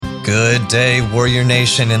Good day, Warrior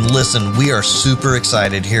Nation. And listen, we are super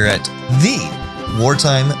excited here at the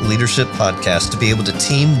Wartime Leadership Podcast to be able to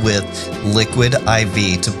team with Liquid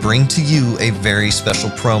IV to bring to you a very special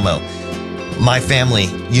promo. My family,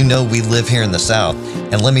 you know we live here in the South,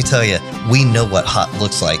 and let me tell you, we know what hot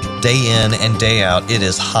looks like. Day in and day out, it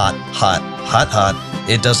is hot, hot, hot, hot.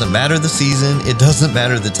 It doesn't matter the season. It doesn't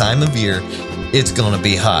matter the time of year. It's going to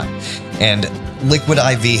be hot. And Liquid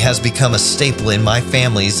IV has become a staple in my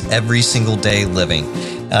family's every single day living.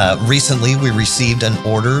 Recently, we received an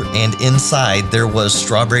order, and inside there was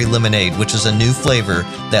strawberry lemonade, which is a new flavor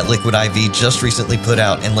that Liquid IV just recently put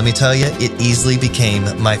out. And let me tell you, it easily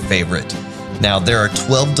became my favorite. Now, there are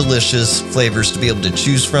 12 delicious flavors to be able to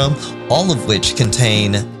choose from, all of which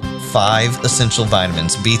contain 5 essential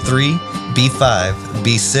vitamins: B3, B5,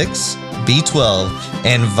 B6, B12,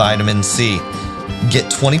 and vitamin C.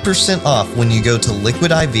 Get 20% off when you go to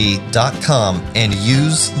liquidiv.com and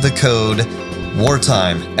use the code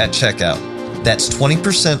WARTIME at checkout. That's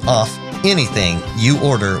 20% off anything you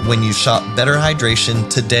order when you shop Better Hydration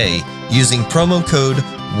today using promo code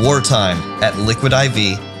WARTIME at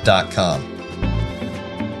liquidiv.com.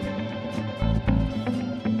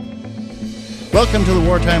 Welcome to the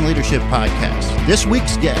Wartime Leadership Podcast. This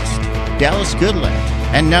week's guest, Dallas Goodlet,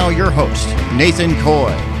 and now your host, Nathan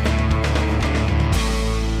Coy.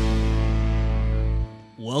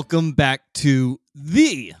 Welcome back to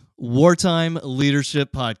the Wartime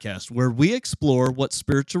Leadership Podcast, where we explore what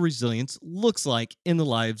spiritual resilience looks like in the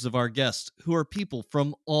lives of our guests, who are people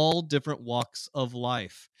from all different walks of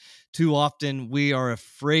life. Too often, we are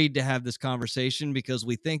afraid to have this conversation because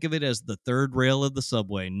we think of it as the third rail of the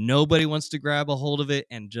subway. Nobody wants to grab a hold of it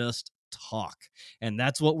and just talk. And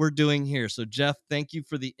that's what we're doing here. So, Jeff, thank you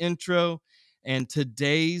for the intro. And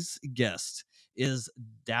today's guest is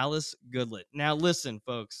Dallas Goodlet. Now, listen,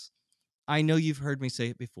 folks, I know you've heard me say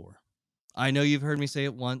it before. I know you've heard me say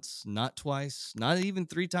it once, not twice, not even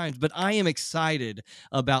 3 times, but I am excited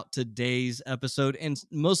about today's episode, and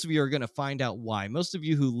most of you are going to find out why. Most of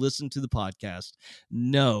you who listen to the podcast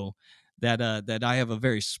know that I have a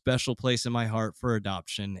very special place in my heart for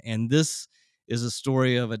adoption, and this is a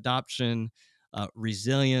story of adoption,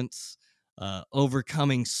 resilience,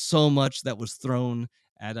 overcoming so much that was thrown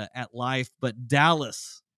at life. But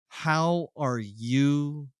Dallas, how are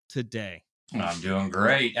you today? I'm doing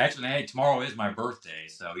great. Actually, hey, tomorrow is my birthday,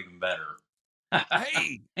 so even better.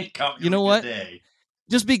 Hey, you know what? Day.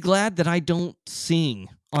 Just be glad that I don't sing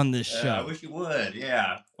on this show. I wish you would.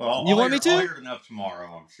 Yeah. Well, you want me to? I'll hear enough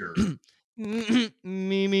tomorrow, I'm sure.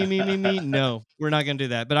 me. No, we're not going to do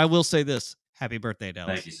that. But I will say this: Happy birthday,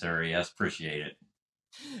 Dallas. Thank you, sir. Yes, appreciate it.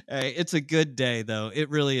 Hey, it's a good day, though. It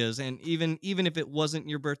really is. And even if it wasn't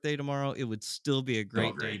your birthday tomorrow, it would still be a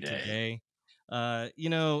great day today.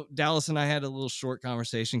 Dallas and I had a little short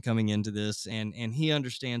conversation coming into this, and he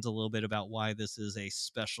understands a little bit about why this is a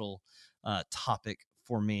special topic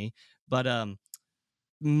for me. But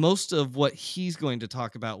most of what he's going to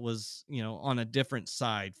talk about was, on a different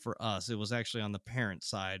side for us. It was actually on the parent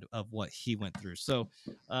side of what he went through. So,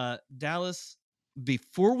 Dallas,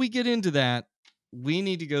 before we get into that, we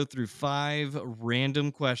need to go through 5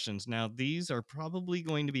 random questions. Now, these are probably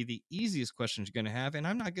going to be the easiest questions you're going to have, and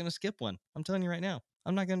I'm not going to skip one. I'm telling you right now,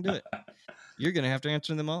 I'm not going to do it. You're going to have to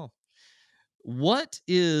answer them all. What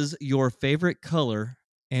is your favorite color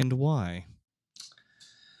and why?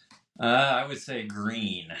 I would say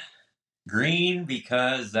green. Green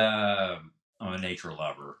because I'm a nature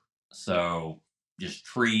lover. So just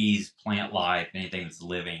trees, plant life, anything that's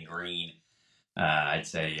living, green. I'd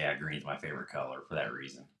say, yeah, green's my favorite color for that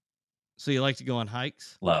reason. So you like to go on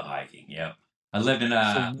hikes? Love hiking, yep. I lived in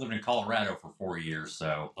Colorado for 4 years,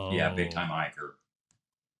 so yeah, big time hiker.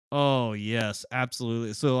 Oh yes,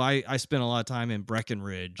 absolutely. So I spent a lot of time in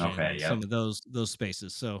Breckenridge and some of those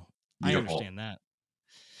spaces. So beautiful. I understand that.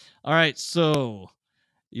 All right, so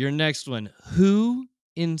your next one. Who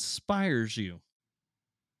inspires you?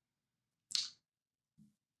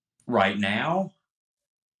 Right now?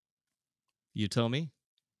 You tell me.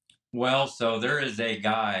 Well, so there is a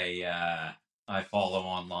guy I follow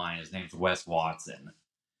online. His name's Wes Watson.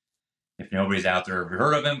 If nobody's out there ever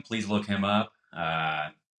heard of him, please look him up.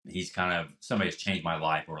 He's somebody's changed my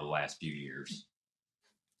life over the last few years.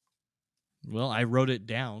 Well, I wrote it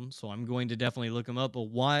down, so I'm going to definitely look him up. But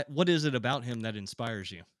what is it about him that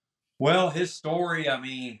inspires you? Well, his story, I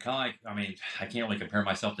can't really compare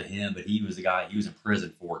myself to him, but he was a guy, he was in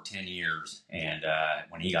prison for 10 years. And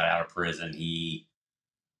when he got out of prison, he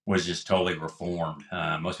was just totally reformed.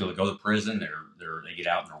 Most people that go to prison, they get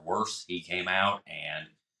out and they're worse. He came out, and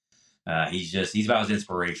he's about as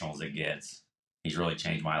inspirational as it gets. he's really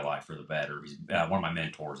changed my life for the better. He's one of my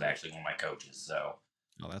mentors, actually, one of my coaches. So,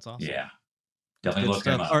 Oh, that's awesome. yeah, That's definitely good look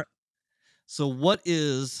him stuff. up. All right. So, what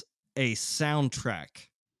is a soundtrack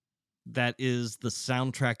that is the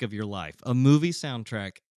soundtrack of your life? A movie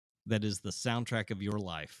soundtrack that is the soundtrack of your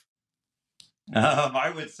life?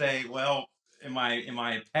 I would say, well, in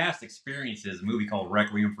my past experiences, a movie called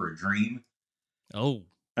Requiem for a Dream. Oh,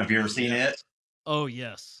 Have you ever seen yes. it? Oh,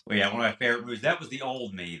 yes. Well, yeah, one of my favorite movies. That was the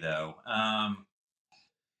old me, though.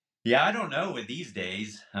 Yeah, I don't know with these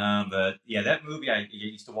days, but yeah, that movie I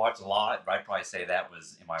used to watch a lot. But I'd probably say that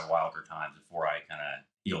was in my wilder times before I kind of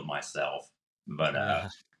healed myself. But Yeah.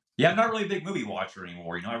 yeah, I'm not really a big movie watcher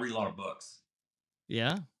anymore. I read a lot of books.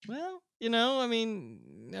 Yeah. Well, I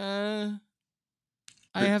mean,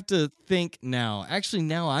 I have to think now. Actually,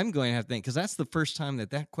 now I'm going to have to think because that's the first time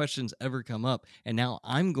that question's ever come up, and now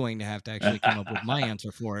I'm going to have to actually come up with my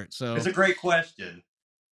answer for it. It's So, a great question.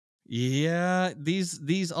 yeah,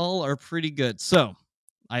 these all are pretty good. So,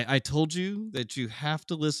 I told you that you have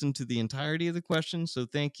to listen to the entirety of the question. So,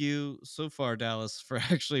 thank you so far, Dallas, for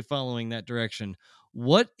actually following that direction.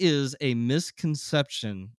 What is a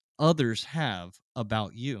misconception others have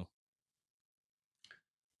about you?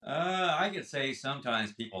 I could say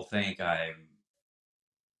sometimes people think I'm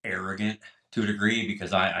arrogant to a degree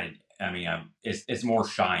because I mean, it's more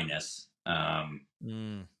shyness.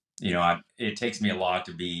 Mm. It takes me a lot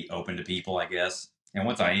to be open to people, I guess. And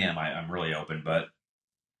once I am, I'm really open. But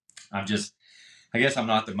I'm just, I guess I'm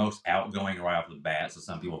not the most outgoing right off the bat. So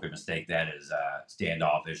some people could mistake that as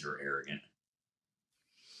standoffish or arrogant,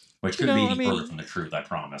 which couldn't be I any further mean, from the truth. I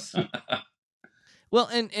promise. well,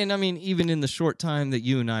 and I mean, even in the short time that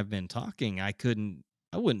you and I've been talking, I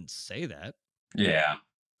wouldn't say that. Yeah.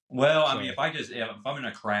 Well, I mean, So, if I'm in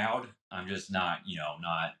a crowd, I'm just not,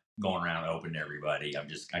 not going around open to everybody. I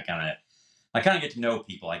kind of get to know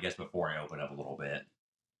people, I guess, before I open up a little bit.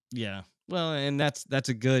 yeah. Well, and that's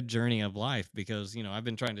a good journey of life because, I've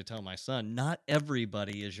been trying to tell my son, not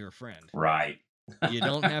everybody is your friend. Right. You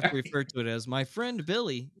don't have to refer to it as my friend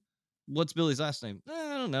Billy. What's Billy's last name?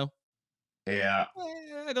 I don't know. Yeah.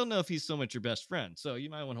 I don't know if he's so much your best friend. So you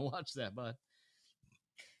might want to watch that, bud.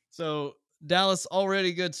 So Dallas,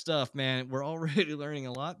 already good stuff, man. We're already learning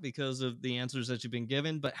a lot because of the answers that you've been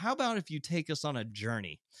given. But how about if you take us on a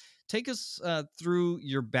journey? Take us through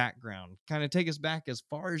your background. Kind of take us back as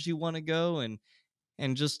far as you want to go, and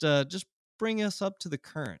just bring us up to the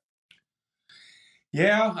current.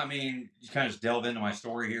 Yeah. I mean, you kind of just delve into my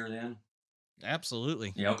story here then.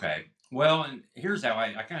 Absolutely. Yeah. Okay. Well, and here's how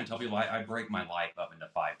I kind of tell people I break my life up into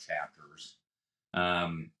 5 chapters.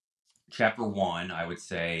 Um, Chapter one, I would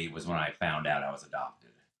say, was when I found out I was adopted.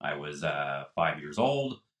 I was 5 years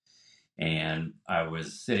old. And I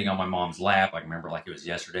was sitting on my mom's lap. I remember like it was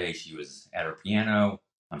yesterday. She was at her piano.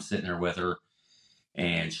 I'm sitting there with her,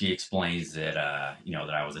 and she explains that that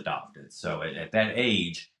I was adopted. So at that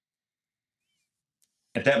age,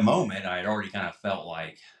 at that moment, I had already kind of felt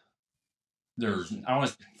like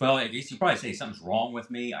I guess you probably say something's wrong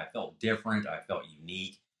with me. I felt different. I felt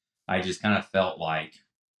unique. I just kind of felt like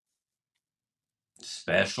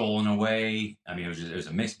special in a way. I mean, it was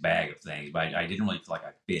a mixed bag of things, but I didn't really feel like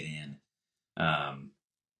I fit in. Um,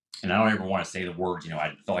 and I don't ever want to say the words,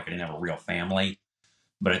 I felt like I didn't have a real family.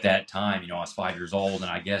 But at that time, I was 5 years old,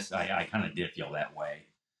 and I guess I kind of did feel that way.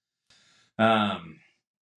 Um,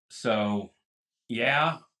 so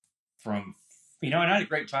yeah, from and I had a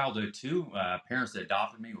great childhood too. Parents that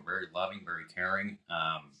adopted me were very loving, very caring.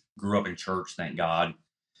 Grew up in church, thank God.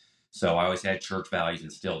 So I always had church values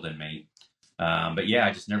instilled in me. But yeah,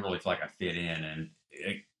 I just never really felt like I fit in, and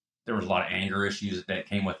there was a lot of anger issues that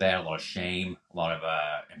came with that, a lot of shame, a lot of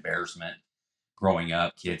embarrassment. Growing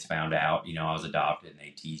up, kids found out, I was adopted, and they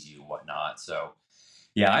tease you and whatnot. So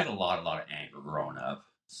yeah, I had a lot of anger growing up.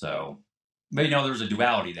 So, but there was a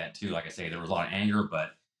duality to that too. Like I say, there was a lot of anger,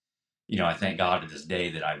 but I thank God to this day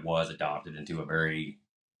that I was adopted into a very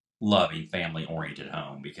loving, family-oriented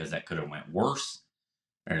home because that could have went worse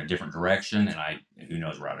or in a different direction, and who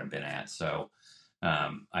knows where I'd have been at. So,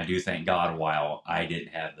 I do thank God. While I didn't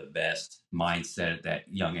have the best mindset at that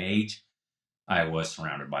young age, I was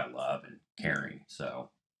surrounded by love and caring. So,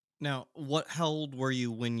 Now, how old were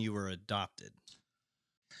you when you were adopted?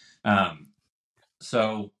 um,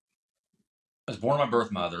 so I was born to my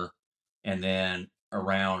birth mother, and then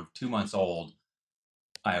around 2 months old,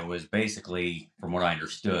 I was basically, from what I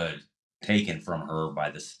understood, taken from her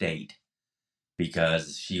by the state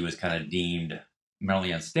because she was kind of deemed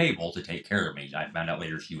mentally unstable to take care of me. I found out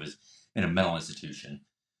later she was in a mental institution.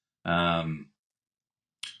 Um,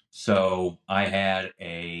 so I had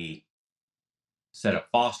a set of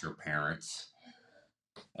foster parents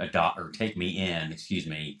take me in,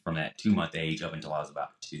 from that 2-month age up until I was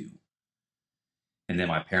about 2. And then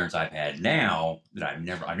my parents I've had now that I've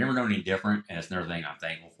never known any different, and it's another thing I'm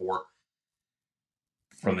thankful for.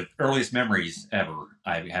 From the earliest memories ever,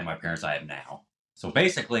 I had my parents I have now. So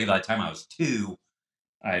basically, by the time I was 2,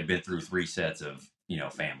 I had been through 3 sets of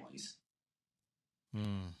families.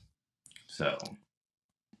 So,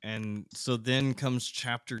 and so then comes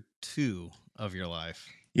chapter 2 of your life.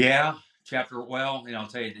 Yeah, I'll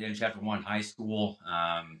tell you, in chapter 1, high school,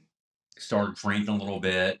 started drinking a little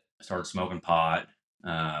bit, started smoking pot,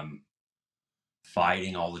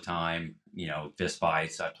 fighting all the time, fist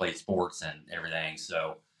fights. I played sports and everything.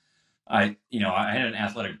 So I had an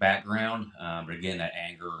athletic background, but again, that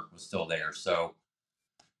anger was still there. So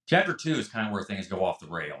chapter 2 is kind of where things go off the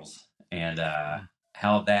rails. And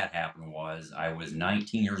how that happened was I was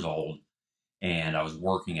 19 years old and I was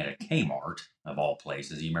working at a Kmart, of all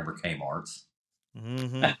places. You remember Kmart's?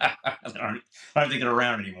 Mm-hmm. I don't think they're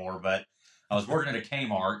around anymore, but I was working at a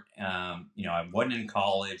Kmart. I wasn't in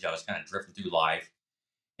college. I was kind of drifting through life.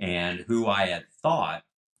 And who I had thought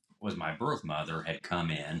was my birth mother had come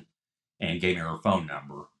in and gave me her phone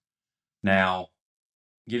number. Now,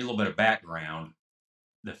 give you a little bit of background.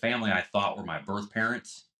 The family I thought were my birth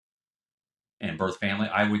parents and birth family,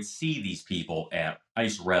 I would see these people I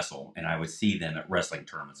used to wrestle, and I would see them at wrestling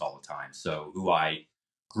tournaments all the time. So who I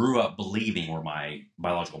grew up believing were my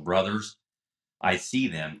biological brothers, I see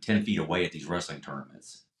them 10 feet away at these wrestling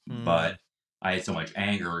tournaments. But I had so much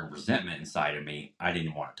anger and resentment inside of me, I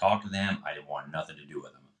didn't want to talk to them. I didn't want nothing to do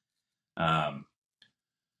with them.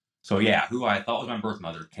 So yeah, who I thought was my birth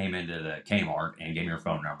mother came into the Kmart and gave me her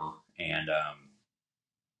phone number. And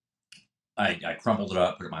I crumpled it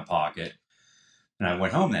up, put it in my pocket. And I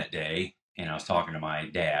went home that day and I was talking to my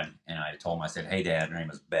dad and I told him, I said, "Hey Dad, her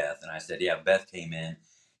name is Beth." And I said, "Yeah, Beth came in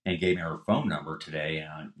and gave me her phone number today."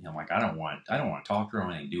 And I'm like, I don't want to talk to her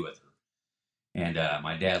or anything to do with her. And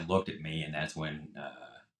my dad looked at me, and that's when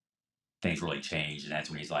things really changed. And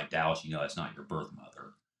that's when he's like, "Dallas, that's not your birth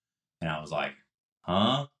mother." And I was like,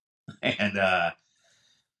 "Huh?" And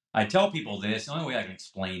I tell people this, the only way I can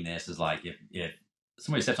explain this is like if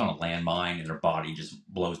somebody steps on a landmine and their body just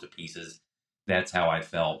blows to pieces, that's how I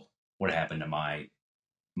felt what happened to my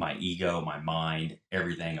ego, my mind,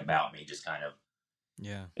 everything about me just kind of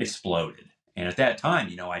exploded. And at that time,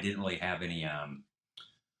 I didn't really have any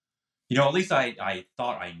at least I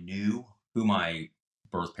thought I knew who my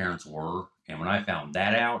birth parents were. And when I found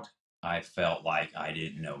that out, I felt like I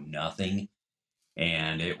didn't know nothing.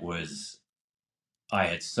 And I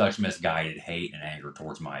had such misguided hate and anger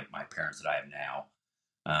towards my parents that I have now.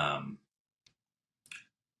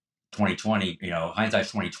 2020,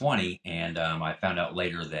 hindsight's 2020. And I found out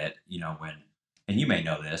later that, and you may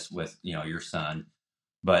know this with, your son,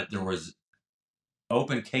 but there was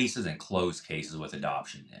open cases and closed cases with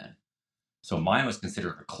adoption then. So mine was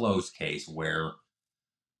considered a closed case where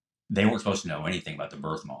they weren't supposed to know anything about the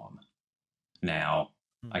birth mom. Now,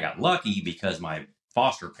 I got lucky because my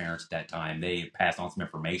foster parents at that time, they passed on some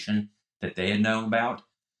information that they had known about.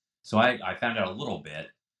 So I found out a little bit.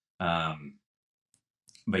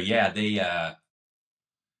 But yeah, they I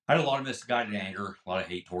had a lot of misguided anger, a lot of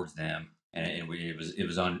hate towards them. And it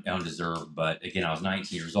was undeserved. But again, I was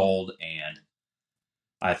 19 years old and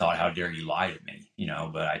I thought, how dare you lie to me?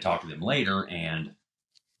 But I talked to them later and,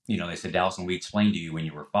 they said, "Dallas, we explained to you when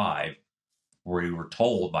you were 5, where you were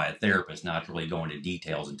told by a therapist not to really go into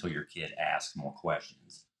details until your kid asks more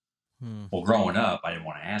questions." Well, growing up, I didn't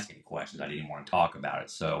want to ask any questions. I didn't want to talk about it.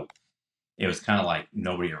 So it was kind of like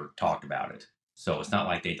nobody ever talked about it. So it's not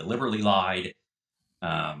like they deliberately lied,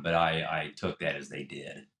 but I took that as they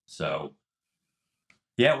did. So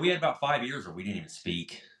yeah, we had about 5 years where we didn't even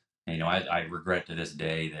speak. And, I regret to this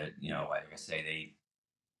day that, like I say,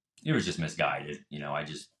 it was just misguided. I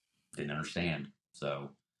just didn't understand.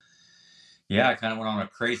 So yeah, I kind of went on a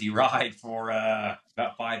crazy ride for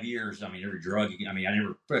about 5 years. I mean, every drug. I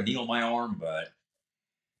never put a needle in my arm, but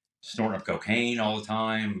snorting up cocaine all the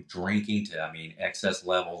time, drinking to, excess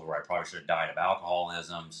levels where I probably should have died of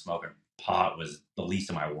alcoholism. Smoking pot was the least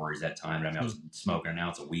of my worries that time. I was smoking an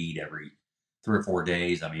ounce of weed every 3 or 4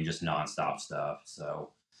 days. Just nonstop stuff.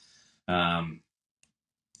 So,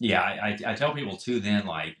 yeah, I tell people too. Then,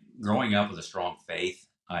 like growing up with a strong faith,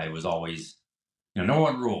 I was always, no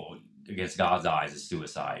one rule against God's eyes is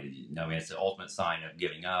suicide. It's the ultimate sign of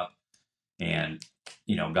giving up. And,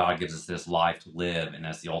 God gives us this life to live, and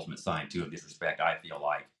that's the ultimate sign, too, of disrespect, I feel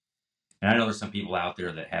like. And I know there's some people out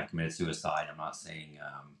there that have committed suicide. I'm not saying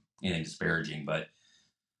anything disparaging, but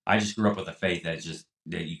I just grew up with a faith that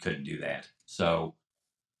you couldn't do that. So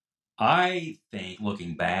I think,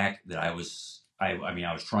 looking back, that I mean,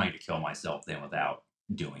 I was trying to kill myself then without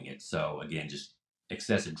doing it. So again, just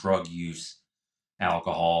excessive drug use,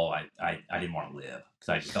 alcohol. I didn't want to live because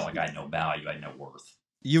I just felt like I had no value, I had no worth.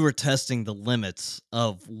 You were testing the limits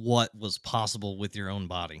of what was possible with your own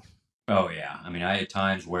body. Oh yeah, I mean, I had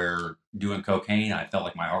times where doing cocaine, I felt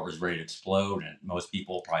like my heart was ready to explode, and most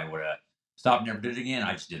people probably would have stopped and never did it again.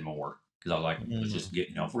 I just did more because I was like, let's just get,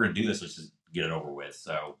 if we're gonna do this, let's just get it over with.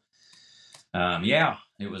 So, yeah,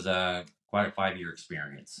 it was quite a 5-year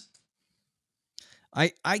experience.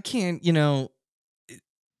 I can't,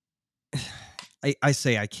 I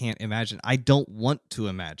say I can't imagine. I don't want to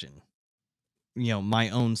imagine, my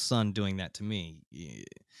own son doing that to me.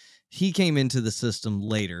 He came into the system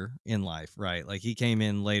later in life, right? Like he came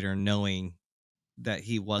in later knowing that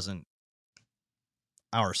he wasn't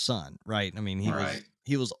our son, right? I mean,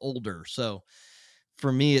 he was older. So for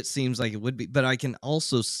me, it seems like it would be, but I can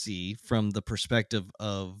also see from the perspective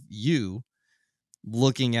of you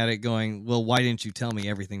looking at it going, well, why didn't you tell me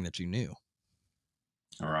everything that you knew?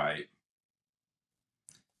 All right.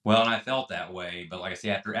 Well, and I felt that way, but like I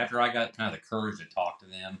say, after I got kind of the courage to talk to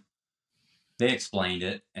them, they explained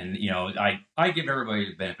it, and I give everybody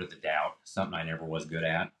the benefit of the doubt, something I never was good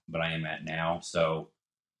at, but I am at now. So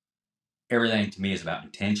everything to me is about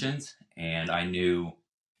intentions, and I knew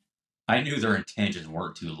their intentions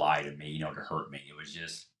weren't to lie to me, to hurt me. It was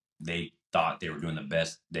just they thought they were doing the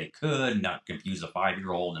best they could, not confuse a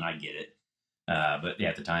 5-year-old, and I get it. But yeah,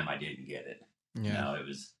 at the time, I didn't get it. Yeah.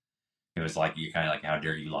 It was like you kind of like, how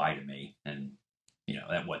dare you lie to me? And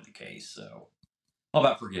that wasn't the case. So all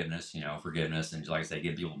about forgiveness, forgiveness, and like I say,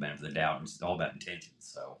 give people the benefit of the doubt, and it's all about intentions.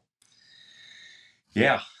 So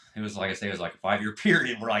yeah, it was like I say, it was like a 5-year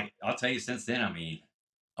period where, like, I'll tell you, since then, I mean,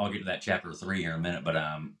 I'll get to that chapter 3 here in a minute, but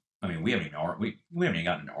I mean, we haven't even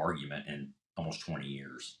gotten an argument in almost 20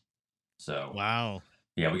 years. So wow,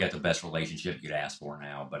 yeah, we got the best relationship you could ask for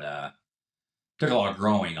now, but took a lot of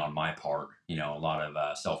growing on my part, a lot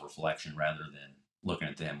of self-reflection rather than looking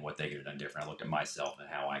at them, what they could have done different. I looked at myself and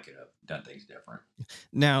how I could have done things different.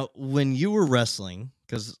 Now, when you were wrestling,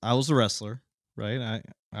 because I was a wrestler, right?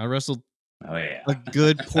 I wrestled a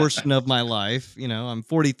good portion of my life. I'm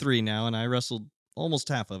 43 now, and I wrestled almost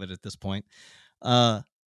half of it at this point. Was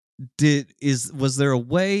there a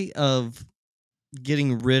way of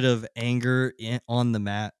getting rid of anger on the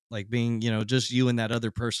mat, like being, just you and that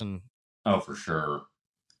other person? Oh, for sure.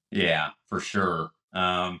 Yeah, for sure.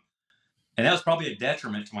 And that was probably a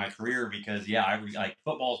detriment to my career because, yeah, I was like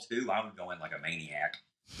football too. I would go in like a maniac.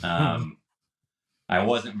 I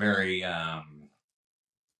wasn't very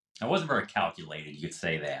calculated. You could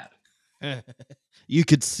say that. You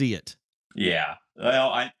could see it. Yeah. Well,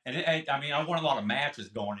 I mean, I won a lot of matches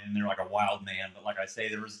going in there like a wild man, but like I say,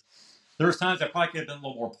 there was times I probably could have been a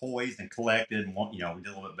little more poised and collected, and we did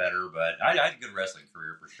a little bit better. But I had a good wrestling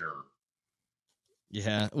career for sure.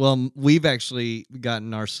 Yeah. Well, we've actually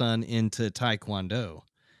gotten our son into Taekwondo.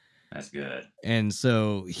 That's good. And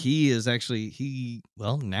so he is actually,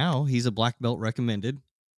 now he's a black belt recommended,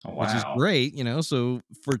 which is great, so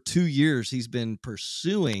for 2 years he's been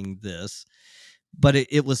pursuing this, but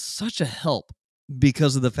it was such a help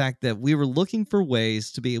because of the fact that we were looking for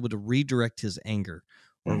ways to be able to redirect his anger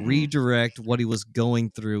or redirect what he was going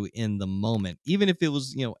through in the moment, even if it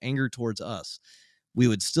was, anger towards us. We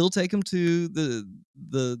would still take him to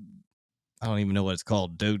the I don't even know what it's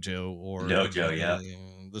called, dojo or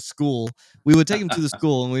the school. We would take him to the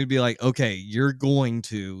school and we'd be like, okay, you're going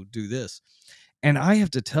to do this. And I have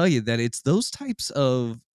to tell you that it's those types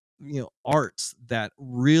of, arts that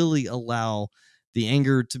really allow the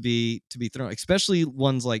anger to be thrown, especially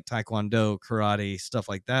ones like Taekwondo, karate, stuff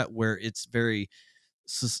like that, where it's very,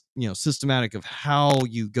 systematic of how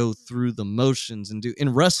you go through the motions. And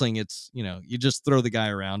in wrestling, it's, you just throw the guy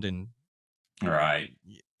around and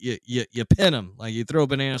you pin him, like you throw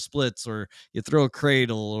banana splits or you throw a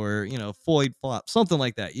cradle or Floyd flop, something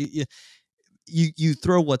like that. You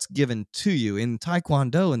throw what's given to you. In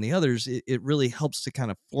Taekwondo and the others, it really helps to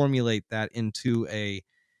kind of formulate that into a,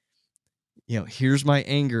 here's my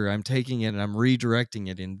anger, I'm taking it and I'm redirecting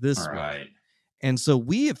it in this way. And so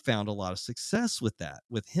we have found a lot of success with that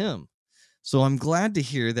with him. So I'm glad to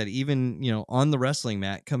hear that even, on the wrestling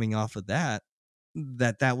mat, coming off of that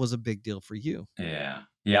was a big deal for you. Yeah.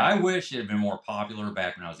 Yeah, I wish it had been more popular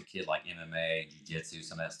back when I was a kid, like MMA, jiu-jitsu,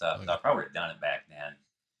 some of that stuff. I probably would have done it back then.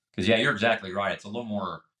 Because, yeah, you're exactly right. It's a little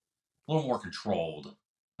more controlled,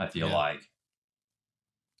 I feel like.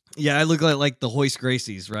 Yeah, I look like the Hoist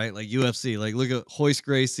Gracies, right? Like UFC. Like, look at Hoist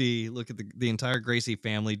Gracie, look at the entire Gracie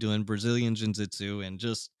family doing Brazilian Jiu-Jitsu, and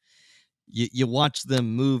just, you watch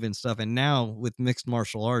them move and stuff. And now with mixed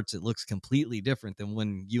martial arts, it looks completely different than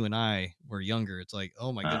when you and I were younger. It's like,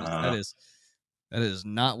 oh my goodness, that is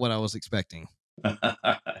not what I was expecting.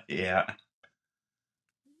 Yeah.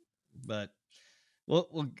 But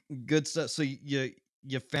well, good stuff. So you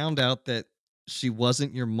found out that she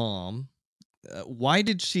wasn't your mom. Why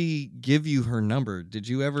did she give you her number? Did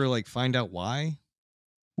you ever like find out why?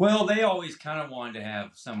 Well, they always kind of wanted to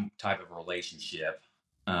have some type of relationship.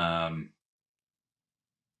 Um,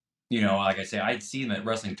 like I say, I'd see them at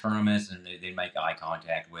wrestling tournaments and they'd make eye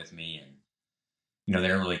contact with me, and they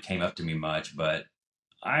never really came up to me much, but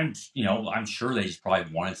I'm sure they just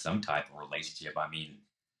probably wanted some type of relationship. I mean,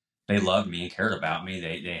 they loved me and cared about me.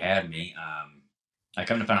 They had me. I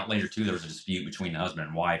come to find out later too, there was a dispute between the husband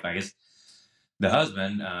and wife. I guess the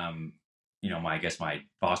husband, I guess my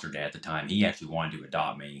foster dad at the time, he actually wanted to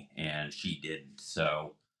adopt me, and she didn't.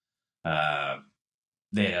 So uh,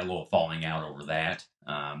 they had a little falling out over that.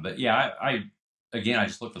 But yeah, I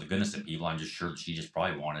just look for the goodness in people. I'm just sure she just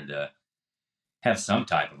probably wanted to have some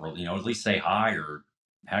type of, at least say hi or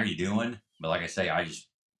how are you doing. But like I say, I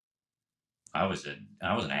was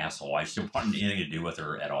an asshole. I just didn't want anything to do with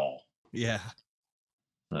her at all. Yeah.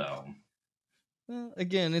 So Well,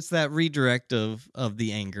 again, it's that redirect of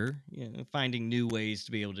the anger, finding new ways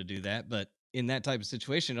to be able to do that. But in that type of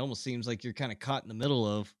situation, it almost seems like you're kind of caught in the middle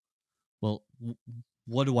of, well,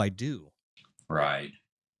 what do I do? right.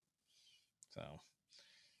 So,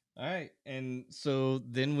 all right, and so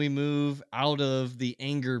then we move out of the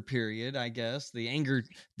anger period, I guess, the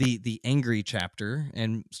angry chapter,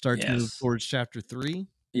 and start to move Yes. towards chapter 3.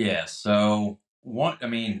 Yeah. So one of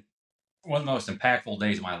the most impactful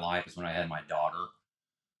days of my life is when I had my daughter.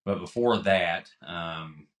 But before that,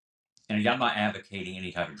 and I'm not advocating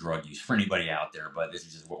any type of drug use for anybody out there, but this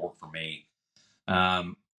is just what worked for me.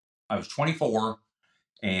 I was 24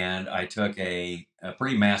 and I took a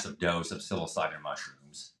pretty massive dose of psilocybin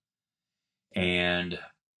mushrooms. And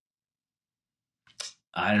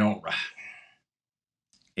I don't,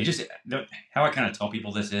 it just, how I kind of tell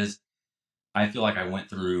people this is, I feel like I went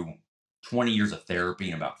through 20 years of therapy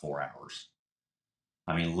in about 4 hours.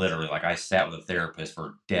 I mean, literally, like I sat with a therapist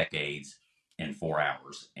for decades in 4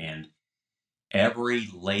 hours. And every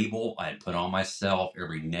label I had put on myself,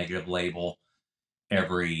 every negative label,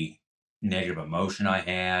 every negative emotion I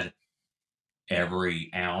had,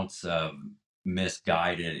 every ounce of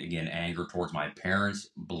misguided, again, anger towards my parents,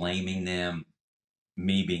 blaming them,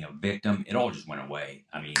 me being a victim, it all just went away.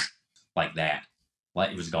 I mean, like that.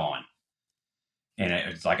 Like it was gone. And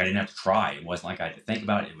it's like I didn't have to try. It wasn't like I had to think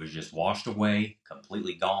about it. It was just washed away,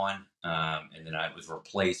 completely gone. And then I was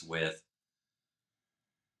replaced with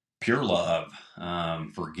pure love,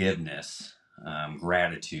 forgiveness,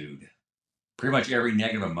 gratitude. Pretty much every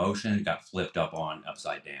negative emotion got flipped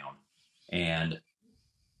upside down. And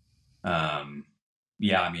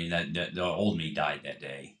yeah, I mean that the old me died that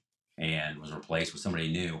day and was replaced with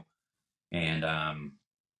somebody new. And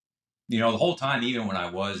the whole time, even when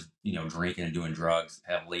I was drinking and doing drugs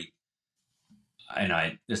heavily,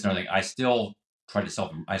 and this another thing, I still tried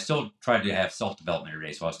to have self development every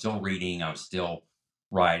day. So I was still reading, I was still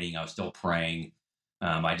writing, I was still praying.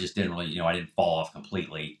 I just didn't really, I didn't fall off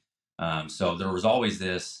completely. So there was always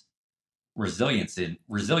this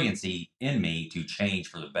resiliency in me to change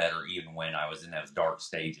for the better, even when I was in those dark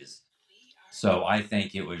stages. So I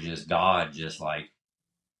think it was just God, just like,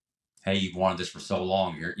 hey, you've wanted this for so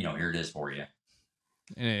long. Here it is for you.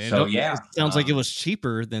 So yeah, it sounds like it was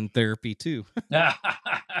cheaper than therapy too. right,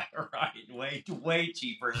 way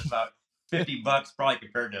cheaper. It's about $50 probably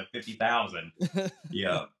compared to 50,000.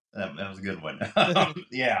 Yeah, that was a good one.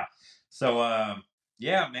 Yeah. So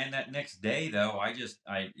yeah, man. That next day though, I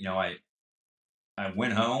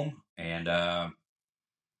went home and I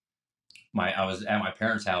was at my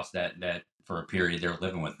parents' house that for a period. They were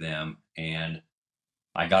living with them, and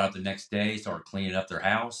I got up the next day, started cleaning up their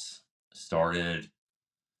house, started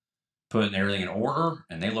putting everything in order,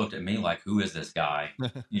 and they looked at me like, "Who is this guy?"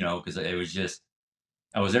 Because it was just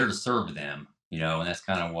I was there to serve them, and that's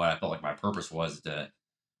kind of what I felt like my purpose was to,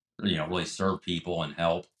 really serve people and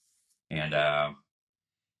help. And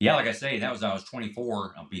yeah, like I say, I was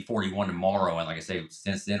 24. I'll be 41 tomorrow, and like I say,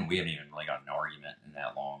 since then we haven't even really got an argument in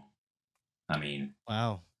that long. I mean,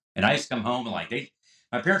 wow. And I used to come home and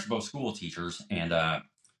my parents were both school teachers, and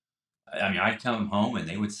I'd come home and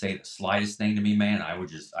they would say the slightest thing to me, man.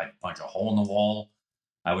 I'd punch a hole in the wall.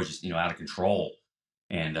 I was just, out of control.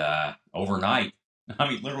 And overnight,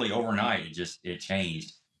 literally overnight, it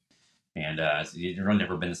changed. And it's really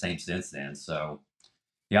never been the same since then. So,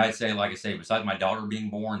 yeah, I'd say, like I say, besides my daughter being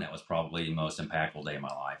born, that was probably the most impactful day of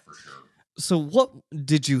my life for sure. So what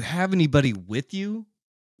did you have anybody with you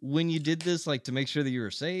when you did this, like to make sure that you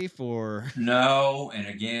were safe or? No, and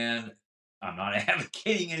again, I'm not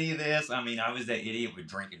advocating any of this. I mean, I was that idiot who would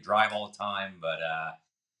drink and drive all the time, but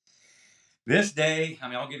this day, I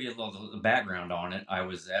mean, I'll give you a little background on it. I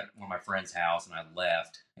was at one of my friend's house and I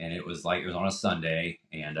left, and it was on a Sunday,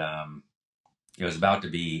 and it was about to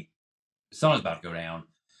be, the sun was about to go down.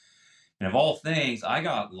 And of all things, I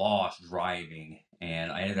got lost driving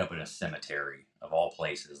and I ended up in a cemetery of all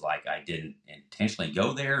places. Like, I didn't intentionally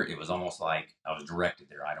go there. It was almost like I was directed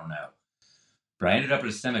there. I don't know. But I ended up at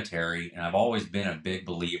a cemetery, and I've always been a big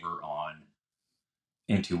believer on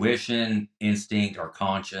intuition, instinct, or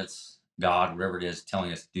conscience, God, whatever it is,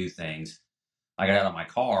 telling us to do things. I got out of my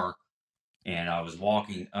car and I was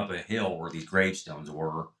walking up a hill where these gravestones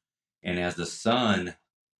were. And as the sun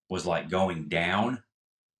was like going down,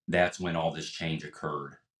 that's when all this change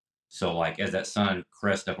occurred. So, like, as that sun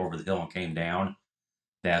crested up over the hill and came down,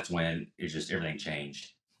 that's when it just everything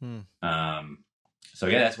changed. Um, so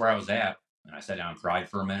yeah, that's where I was at, and I sat down and cried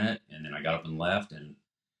for a minute, and then I got up and left. And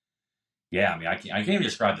yeah, I mean, I can't even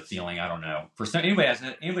describe the feeling. I don't know. For some,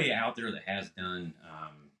 anybody out there that has done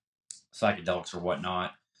psychedelics or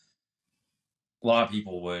whatnot, a lot of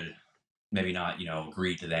people would maybe not,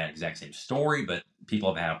 agree to that exact same story, but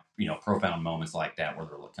people have had, profound moments like that where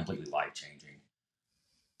they're completely life changing.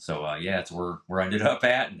 So yeah, that's where I ended up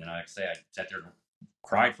at, and then like I say, I sat there and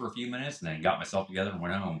cried for a few minutes, and then got myself together and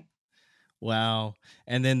went home. Wow.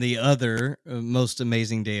 And then the other most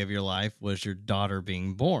amazing day of your life was your daughter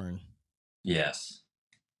being born. Yes,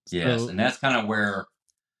 So, and that's kind of where.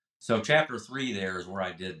 So chapter 3 there is where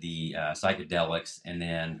I did the psychedelics, and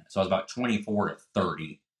then so I was about 24 to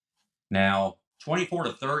 30. Now 24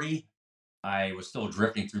 to 30, I was still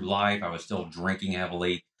drifting through life. I was still drinking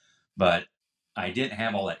heavily, but I didn't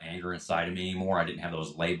have all that anger inside of me anymore. I didn't have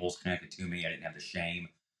those labels connected to me. I didn't have the shame,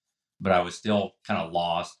 but I was still kind of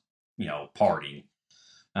lost, partying.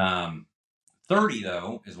 30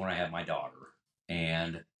 though is when I had my daughter,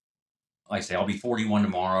 and like I say, I'll be 41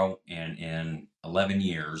 tomorrow, and in 11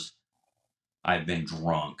 years, I've been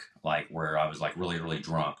drunk, like where I was like really, really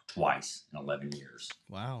drunk twice in 11 years.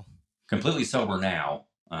 wow. Completely sober now.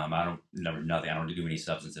 I don't nothing. I don't do any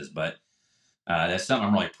substances, but that's something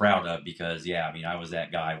I'm really proud of because yeah, I mean, I was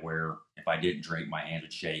that guy where if I didn't drink, my hand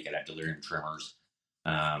would shake. I'd have delirium tremors,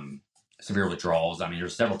 severe withdrawals. I mean,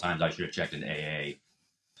 there's several times I should have checked into AA.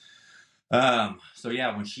 So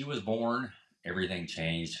yeah, when she was born, everything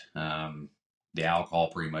changed. The alcohol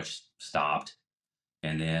pretty much stopped.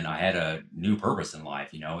 And then I had a new purpose in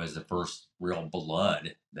life, as the first real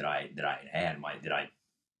blood that I had that I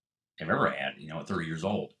have ever had, at 30 years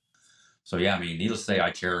old. So yeah, I mean, needless to say, I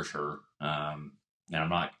cherish her. And I'm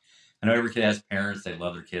not. I know every kid has parents; they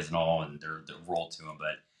love their kids and all, and they're the world to them.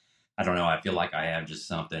 But I don't know. I feel like I have just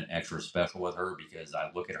something extra special with her because I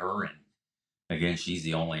look at her, and again, she's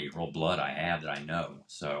the only real blood I have that I know.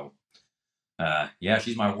 So yeah,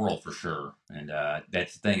 she's my world for sure. And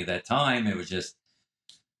that's the thing. At that time, it was just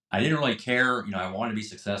I didn't really care. I wanted to be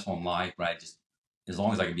successful in life, but I just, as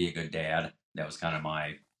long as I could be a good dad, that was kind of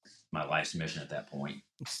my life's mission at that point.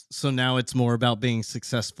 So now it's more about being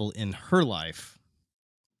successful in her life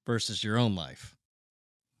versus your own life.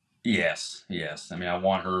 Yes. I mean, I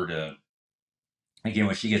want her to, again,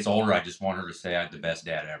 when she gets older, I just want her to say I had the best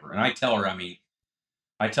dad ever. And I tell her,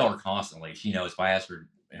 I tell her constantly. She knows if I ask her,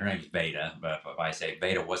 her name's Beta, but if I say,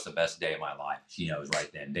 Beta, what's the best day of my life? She knows right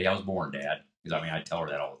then. Day I was born, Dad. Because I tell her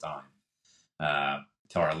that all the time.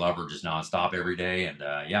 Tell her I love her just nonstop every day. And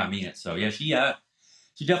yeah, I mean it. So yeah, she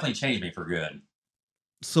definitely changed me for good.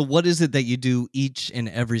 So what is it that you do each and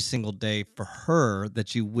every single day for her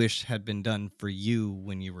that you wish had been done for you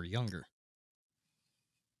when you were younger?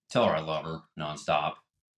 Tell her I love her nonstop.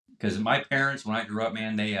 Because my parents, when I grew up,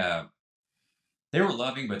 man, they were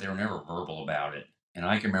loving, but they were never verbal about it. And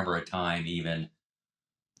I can remember a time even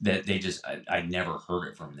that they just I never heard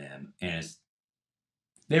it from them. And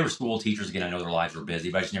they were school teachers again. I know their lives were busy,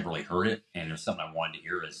 but I just never really heard it. And it was something I wanted to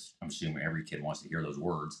hear. As I'm assuming every kid wants to hear those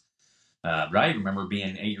words. But I remember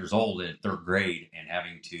being 8 years old in third grade and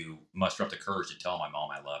having to muster up the courage to tell my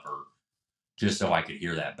mom I love her, just so I could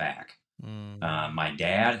hear that back. My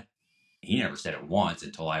dad, he never said it once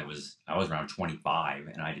until I was around 25,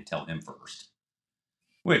 and I had to tell him first.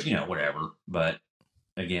 Which whatever. But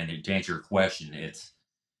again, to answer your question, it's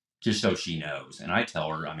just so she knows. And I tell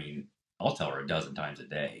her, I'll tell her a dozen times a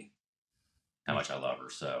day how much I love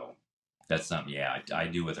her. So that's something, yeah, I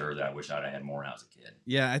do with her that I wish I'd have had more when I was a kid.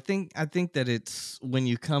 Yeah, I think that it's when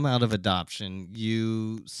you come out of adoption,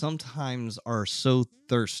 you sometimes are so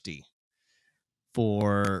thirsty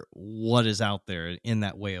for what is out there in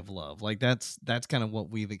that way of love. Like that's kind of what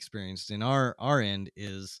we've experienced in our end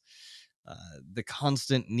is the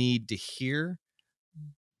constant need to hear.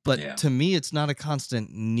 But Yeah. to me, it's not a constant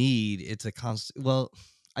need. It's a constant. Well,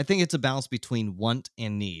 I think it's a balance between want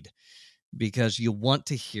and need, because you want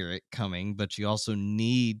to hear it coming, but you also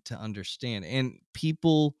need to understand. And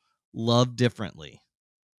people love differently,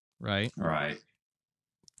 right? Right.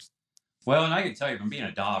 Well, and I can tell you from being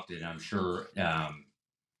adopted, I'm sure, I'm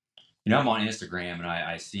on Instagram and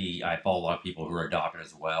I follow a lot of people who are adopted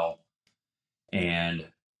as well.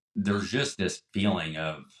 And there's just this feeling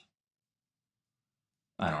of,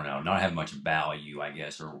 I don't know, not having much value, I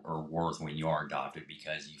guess, or worth when you are adopted,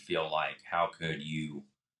 because you feel like, how could to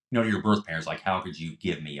your birth parents, like, how could you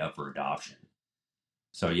give me up for adoption?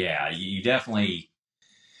 So yeah, you definitely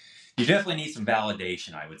need some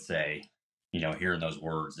validation, I would say, hearing those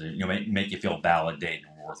words, and, make you feel validated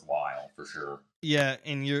and worthwhile for sure. Yeah,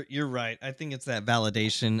 and you're right. I think it's that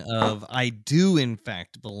validation of I do in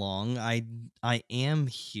fact belong. I am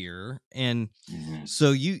here. And Hmm.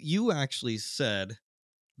 so you actually said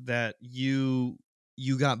that you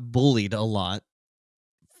got bullied a lot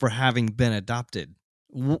for having been adopted.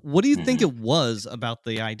 What do you think Hmm. it was about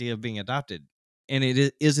the idea of being adopted? And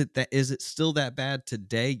is it still that bad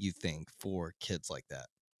today, you think, for kids like that?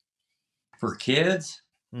 For kids,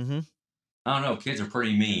 Mhm. I don't know. Kids are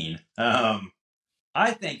pretty mean.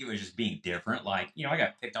 I think it was just being different. Like, I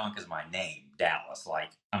got picked on because of my name, Dallas.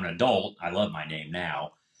 Like, I'm an adult. I love my name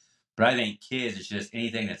now. But I think kids, it's just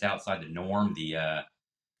anything that's outside the norm, the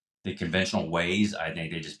conventional ways. I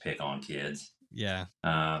think they just pick on kids. Yeah.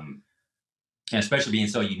 Um, and especially being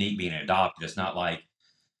so unique, being adopted, it's not like,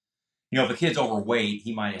 if a kid's overweight,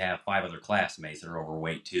 he might have 5 other classmates that are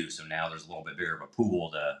overweight too. So now there's a little bit bigger of a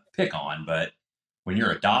pool to pick on. But when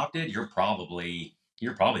you're adopted, you're probably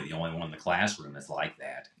the only one in the classroom that's like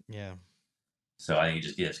that. Yeah. So I think it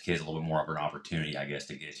just gives kids a little bit more of an opportunity, I guess,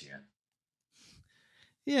 to get you.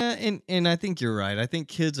 Yeah, and I think you're right. I think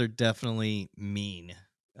kids are definitely mean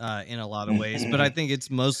in a lot of ways, but I think it's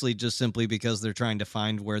mostly just simply because they're trying to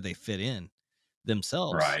find where they fit in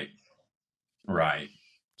themselves. Right. Right.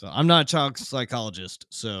 So I'm not a child psychologist,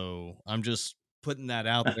 so I'm just putting that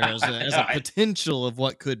out there as a I- potential of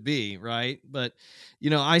what could be, right? But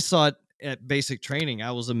I saw it at basic training.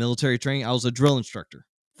 I was a military training. I was a drill instructor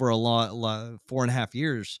for a lot 4.5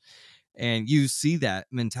 years. And you see that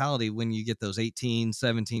mentality when you get those 18,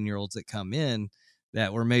 17-year-olds that come in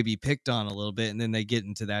that were maybe picked on a little bit, and then they get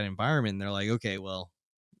into that environment and they're like, okay, well,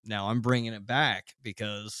 now I'm bringing it back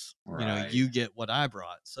because, right. you get what I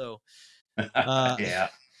brought. So, uh, Yeah.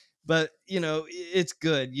 but it's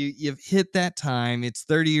good. You've hit that time. It's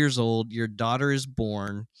 30 years old. Your daughter is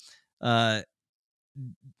born. Uh,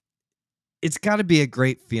 it's got to be a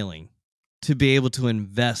great feeling to be able to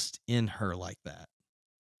invest in her like that.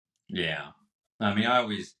 Yeah. I mean, I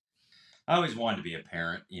always wanted to be a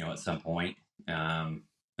parent, at some point. And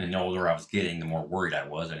the older I was getting, the more worried I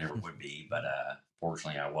was. I never would be, but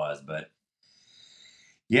fortunately I was. But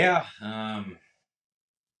yeah, I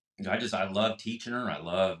love teaching her. I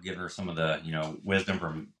love giving her some of the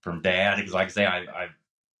wisdom from dad, because like I say, I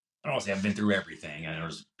don't want to say I've been through everything, and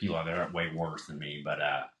there's people out there way worse than me. But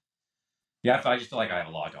yeah, I just feel like I have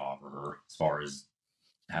a lot to offer her as far as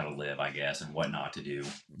how to live, I guess, and what not to do,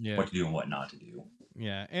 Yeah. what to do and what not to do.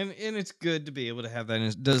 Yeah, and it's good to be able to have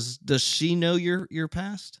that. Does she know your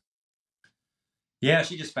past? Yeah,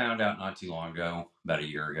 she just found out not too long ago, about a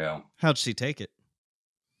year ago. How'd she take it?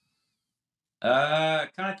 Kind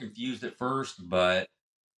of confused at first, but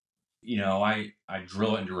I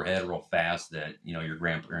drill it into her head real fast that your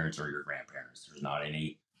grandparents are your grandparents. There's not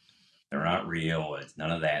any, they're not real. It's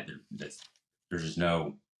none of that. There's just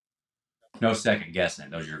no second guessing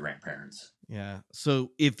it. Those are your grandparents. Yeah.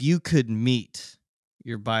 So if you could meet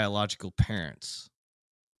your biological parents,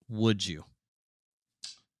 would you?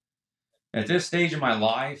 At this stage in my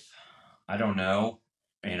life, I don't know,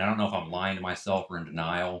 and I don't know if I'm lying to myself or in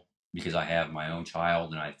denial, because I have my own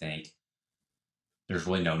child, and I think there's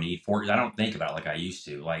really no need for it. I don't think about it like I used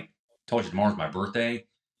to. Like, I told you, tomorrow's my birthday. It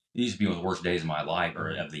used to be one of the worst days of my life,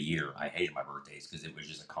 or Mhm. of the year. I hated my birthdays because it was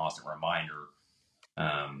just a constant reminder,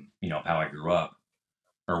 of how I grew up,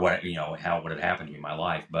 or how what had happened to me in my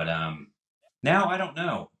life. But now I don't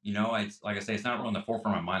know. It's like I say, it's not really on the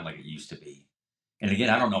forefront of my mind like it used to be. And again,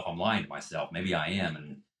 I don't know if I'm lying to myself. Maybe I am,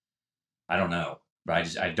 and I don't know.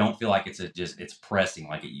 But I don't feel like it's pressing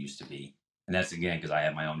like it used to be. And that's again because I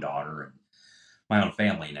have my own daughter and my own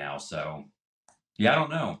family now. So yeah, I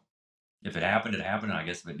don't know. If it happened, it happened. And I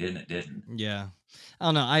guess if it didn't, it didn't. Yeah. I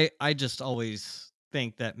don't know. I just always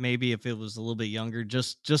think that maybe if it was a little bit younger,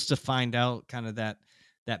 just to find out kind of that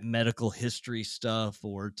medical history stuff,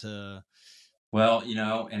 or to Well,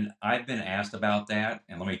 and I've been asked about that,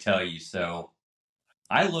 and let me tell you, so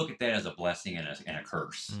I look at that as a blessing and a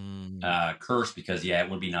curse. Mm, Curse because yeah, it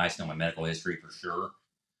would be nice to know my medical history for sure,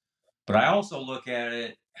 but I also look at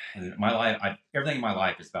it, and my life, everything in my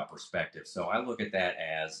life is about perspective. So I look at that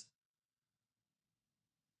as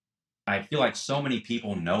I feel like so many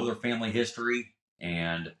people know their family history,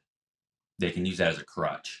 and they can use that as a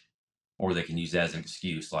crutch, or they can use that as an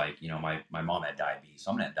excuse. Like, my mom had diabetes,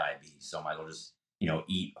 so I'm gonna have diabetes, so I might as well just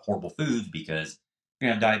eat horrible foods because you're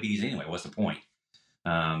gonna have diabetes anyway. What's the point?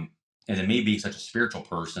 And then me being such a spiritual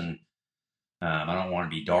person, I don't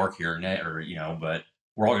want to be dark here, or but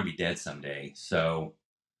we're all gonna be dead someday. So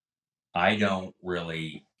I don't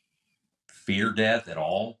really fear death at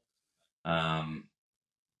all. Um,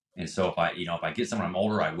 and so if I get someone I'm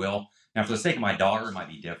older, I will. Now, for the sake of my daughter, it might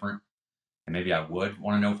be different, and maybe I would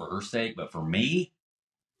want to know for her sake. But for me,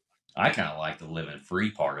 I kind of like the living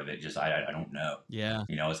free part of it. Just I don't know. yeah.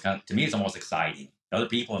 It's kind of, to me, it's almost exciting. Other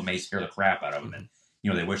people, it may scare the crap out of them, Mhm.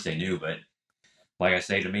 and they wish they knew. But like I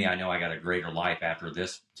say, to me, I know I got a greater life after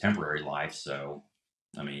this temporary life. So,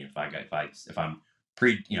 I mean, if I'm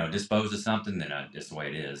disposed to something, then it's the way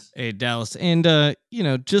it is. Hey, Dallas, and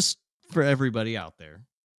just for everybody out there,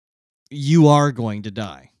 you are going to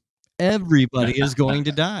die. Everybody is going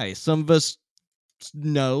to die. Some of us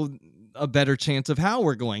know a better chance of how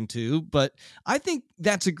we're going to, but I think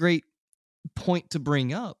that's a great point to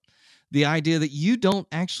bring up. The idea that you don't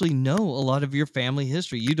actually know a lot of your family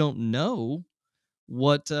history. You don't know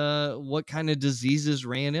what kind of diseases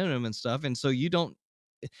ran in them and stuff. And so you don't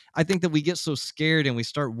I think that we get so scared and we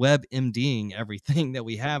start web MDing everything that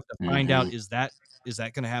we have to find out, Hmm. is that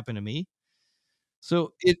going to happen to me?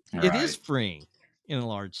 So it is Right. freeing in a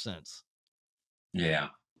large sense. Yeah.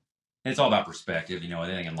 It's all about perspective,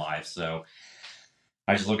 anything in life. So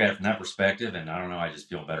I just look at it from that perspective, and I don't know, I just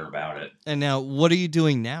feel better about it. And now, what are you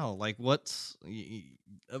doing now? Like, what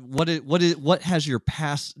has your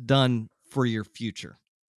past done for your future?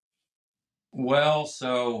 Well,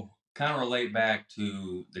 so kind of relate back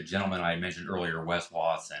to the gentleman I mentioned earlier, Wes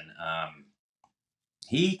Watson.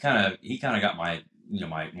 He kind of got my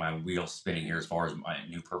wheels spinning here as far as my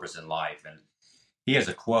new purpose in life, and he has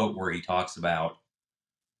a quote where he talks about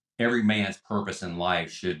every man's purpose in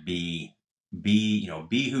life should be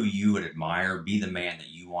who you would admire, be the man that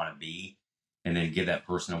you want to be, and then give that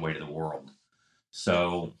person away to the world.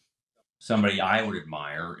 So somebody I would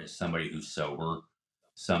admire is somebody who's sober,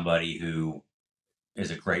 somebody who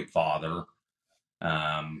is a great father,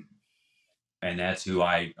 um, and that's who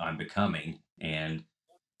I'm becoming. And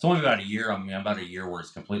it's only about a year. I mean, about a year where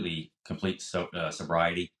it's complete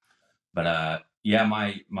sobriety. But yeah,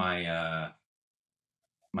 my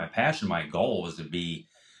passion, my goal was to be.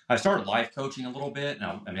 I started life coaching a little bit, and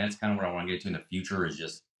I mean that's kind of what I want to get to in the future is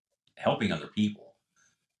just helping other people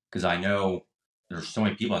because I know there's so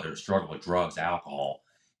many people out there that struggle with drugs, alcohol,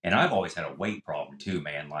 and I've always had a weight problem too,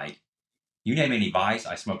 man. Like you name any vice,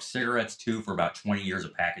 I smoked cigarettes too for about 20 years, a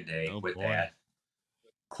pack a day. Oh Quit boy. that.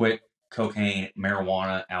 Quit cocaine,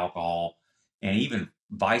 marijuana, alcohol, and even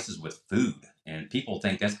vices with food. And people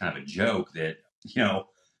think that's kind of a joke that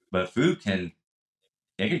but food can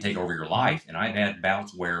take over your Hmm. life. And I've had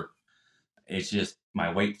bouts where it's just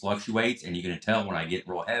my weight fluctuates, and you can tell when I get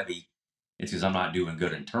real heavy, it's because I'm not doing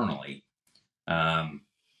good internally. Um,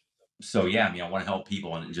 so yeah, I mean, I want to help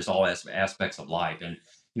people in just all aspects of life, and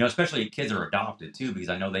especially kids that are adopted too, because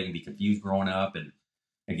I know they can be confused growing up, and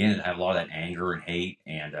again, I have a lot of that anger and hate,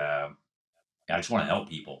 and I just want to help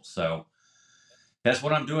people. So that's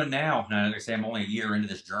what I'm doing now. Now, like I say, I'm only a year into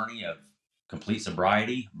this journey of complete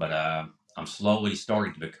sobriety, but I'm slowly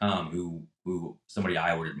starting to become who somebody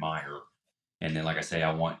I would admire. And then, like I say,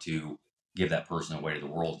 I want to give that person away to the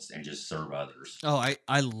world and just serve others. Oh,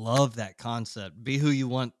 I love that concept. Be who you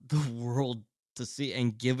want the world to see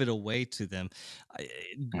and give it away to them. I,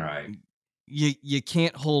 Right. you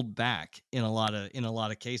can't hold back in a lot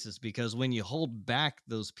of cases, because when you hold back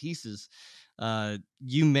those pieces,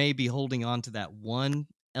 you may be holding on to that one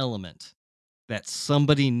element that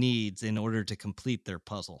somebody needs in order to complete their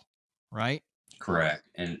puzzle, right? Correct.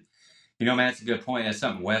 And man, that's a good point. That's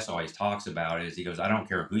something Wes always talks about. Is he goes, I don't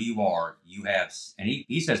care who you are, you have, and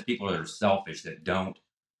he says people that are selfish that don't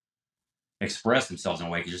express themselves in a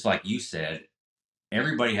way. Because just like you said,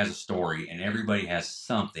 everybody has a story and everybody has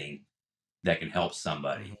something that can help Mhm,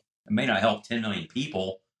 somebody. It may not help 10 million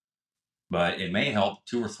people, but it may help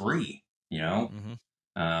two or three, you know?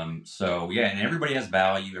 mhm. So yeah, and everybody has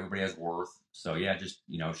value, everybody has worth. So yeah, just,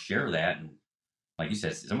 share that. And like you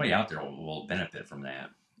said, somebody out there will benefit from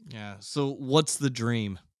that. Yeah. So what's the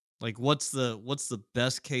dream? Like what's the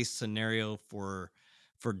best case scenario for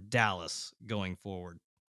Dallas going forward?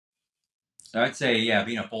 So I'd say, yeah,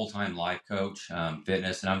 being a full-time life coach,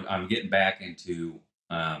 fitness, and I'm getting back into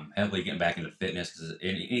heavily getting back into fitness because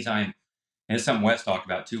anytime, and it's something Wes talked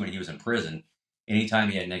about too when he was in prison.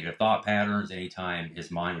 Anytime he had negative thought patterns, anytime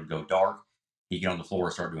his mind would go dark, he'd get on the floor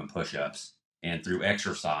and start doing push-ups. And through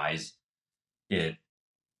exercise, it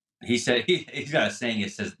he said he's got a saying.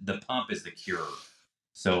 It says the pump is the cure.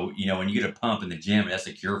 So when you get a pump in the gym, that's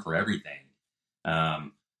a cure for everything.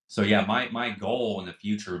 Um, so yeah, my goal in the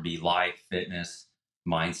future would be life, fitness,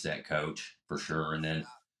 mindset coach for sure. And then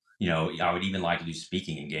I would even like to do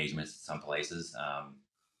speaking engagements in some places.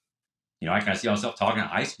 I kind of see myself talking to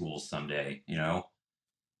high schools someday.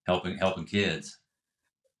 Helping kids.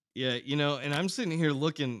 Yeah, and I'm sitting here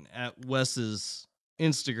looking at Wes's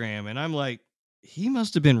Instagram and I'm like, he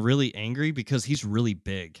must have been really angry because he's really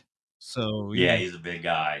big. So, Yeah, he's a big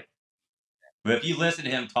guy. But if you listen to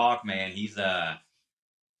him talk, man, he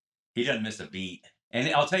doesn't miss a beat.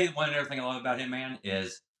 And I'll tell you one other thing I love about him, man,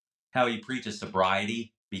 is how he preaches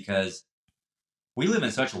sobriety, because we live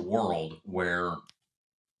in such a world where,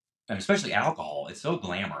 and especially alcohol, it's so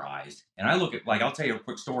glamorized. And I look at, like, I'll tell you a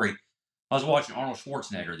quick story. I was watching Arnold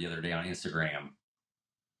Schwarzenegger the other day on Instagram.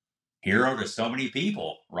 Hero to so many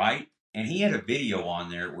people, right? And he had a video on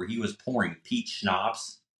there where he was pouring peach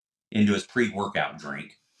schnapps into his pre-workout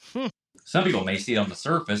drink. Some people may see it on the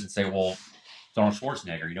surface and say, well, it's Arnold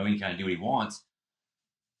Schwarzenegger, he can kind of do what he wants.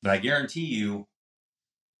 But I guarantee you,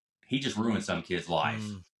 he just ruined some kid's life.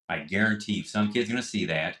 I guarantee you, some kid's going to see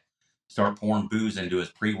that, start pouring booze into his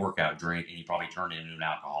pre-workout drink, and he probably turn into an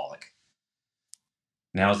alcoholic.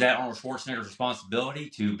 Now, is that Arnold Schwarzenegger's responsibility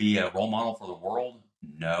to be a role model for the world?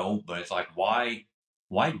 No, but it's like, why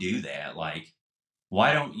do that? Like,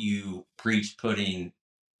 why don't you preach putting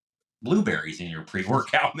blueberries in your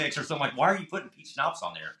pre-workout mix or something? Like, why are you putting peach schnapps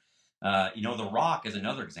on there? The Rock is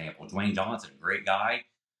another example. Dwayne Johnson, great guy,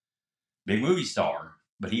 big movie star,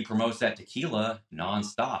 but he promotes that tequila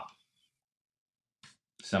nonstop.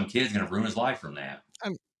 Some kid's going to ruin his life from that.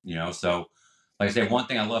 So like I say, one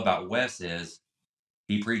thing I love about Wes is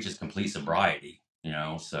he preaches complete sobriety,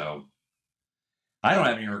 so I don't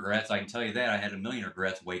have any regrets. I can tell you that. I had a million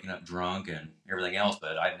regrets waking up drunk and everything else,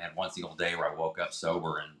 but I haven't had one single day where I woke up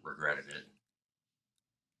sober and regretted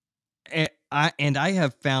it. And I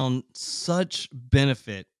have found such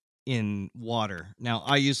benefit in water. Now,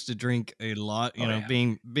 I used to drink a lot, Yeah.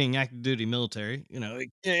 being active duty military, it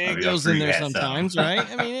I'm goes sure in you there had sometimes, some. right?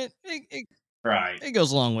 I mean, it Right. it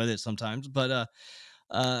goes along with it sometimes, but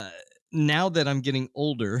uh now that I'm getting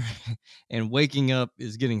older and waking up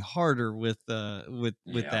is getting harder with Yeah.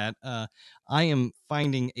 that, I am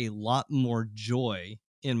finding a lot more joy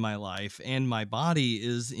in my life, and my body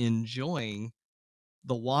is enjoying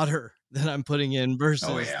the water that I'm putting in Oh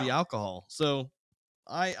versus the yeah. alcohol. So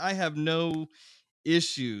I have no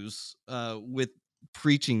issues with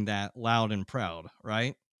preaching that loud and proud,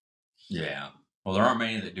 right? Yeah. Well, there aren't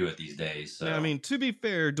many that do it these days. Now, I So mean, to be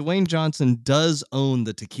fair, Dwayne Johnson does own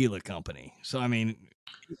the tequila company. So I mean,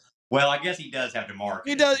 well, I guess he does have to he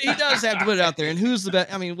market does he does have to put it out there. And it. who's the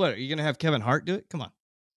best? I mean, what are you gonna have Kevin Hart do it? Come on.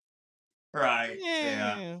 Right.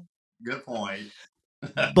 Yeah. Yeah. Good point.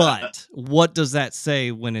 But what does that say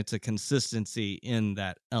when it's a consistency in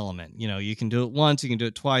that element? You can do it once, you can do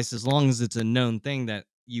it twice, as long as it's a known thing that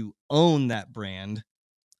you own that brand.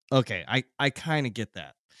 Okay, I kind of get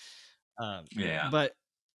that. Yeah. But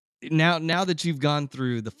now that you've gone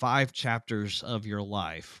through the 5 chapters of your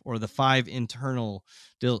life, or the 5 internal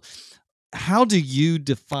deal, how do you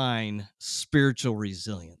define spiritual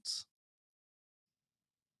resilience?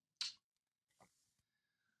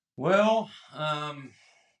 Well,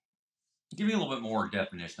 give me a little bit more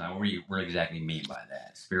definition on what exactly mean by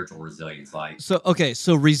that spiritual resilience. Like,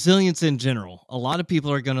 So resilience in general, a lot of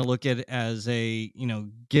people are going to look at it as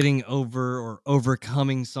getting over or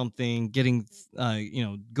overcoming something, getting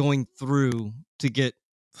going through to get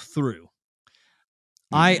through.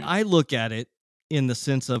 mhm. I look at it in the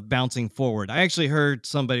sense of bouncing forward. I actually heard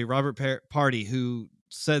somebody, Robert Party, who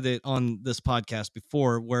said it on this podcast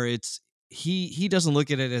before, where it's he doesn't look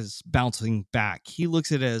at it as bouncing back. He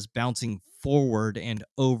looks at it as bouncing forward and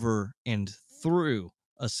over and through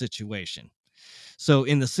a situation. So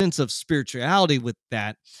in the sense of spirituality with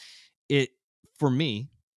that, it for me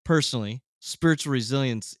personally, spiritual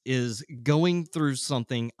resilience is going through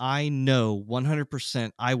something I know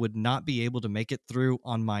 100% I would not be able to make it through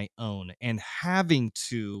on my own, and having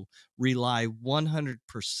to rely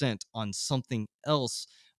 100% on something else,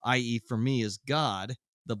 i.e. for me is God,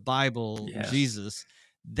 the Bible, Yes. Jesus.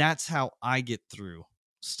 That's how I get through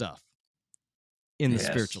stuff in the Yes.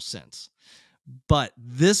 spiritual sense. But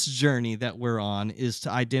this journey that we're on is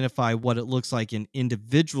to identify what it looks like in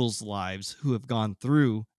individuals' lives who have gone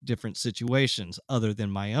through different situations other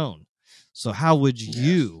than my own. So how would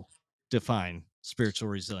you define spiritual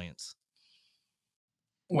resilience?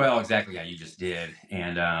 Well, exactly how you just did.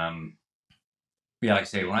 And yeah, like I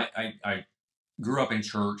say, when I grew up in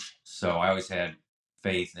church, so I always had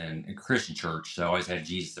faith in Christian church. So I always had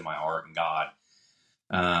Jesus in my heart and God.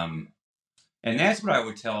 And that's what I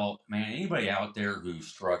would tell, man, anybody out there who's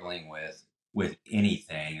struggling with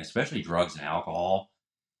anything, especially drugs and alcohol,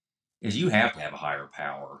 is you have to have a higher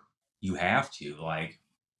power. You have to. Like,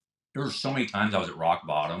 there were so many times I was at rock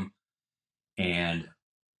bottom, and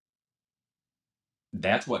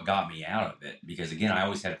that's what got me out of it. Because again, I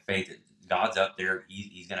always had faith that God's up there,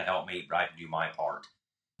 he's going to help me, but I have to do my part.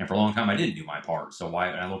 And for a long time, I didn't do my part. So why?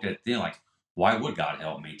 And I looked at it then like, why would God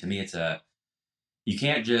help me? To me, it's you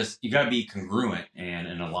can't just, you got to be congruent and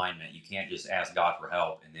in alignment. You can't just ask God for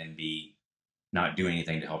help and then be not doing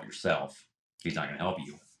anything to help yourself. He's not going to help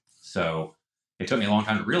you. So it took me a long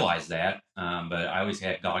time to realize that. But I always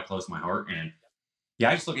had God close to my heart. And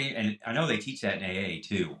yeah, I just look at, and I know they teach that in AA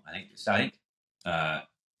too. I think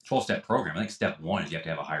 12-step program. I think step 1 is you have to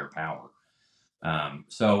have a higher power.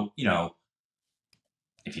 So, you know,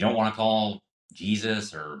 if you don't want to call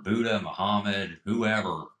Jesus or Buddha, Muhammad,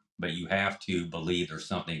 whoever, but you have to believe there's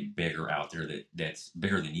something bigger out there that's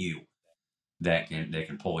bigger than you that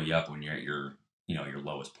can pull you up when you're at your your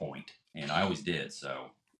lowest point. And I always did.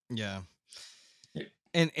 So Yeah. yeah.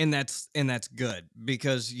 And that's good,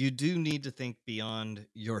 because you do need to think beyond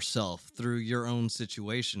yourself through your own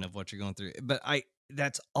situation of what you're going through. But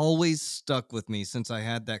that's always stuck with me since I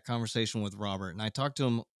had that conversation with Robert, and I talked to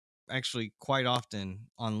him actually quite often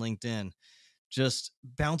on LinkedIn, just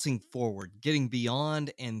bouncing forward, getting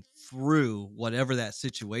beyond and through whatever that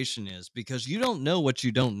situation is, because you don't know what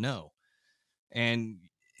you don't know. And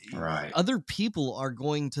Right. other people are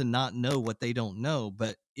going to not know what they don't know.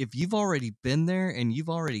 But if you've already been there and you've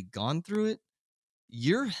already gone through it,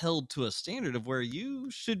 you're held to a standard of where you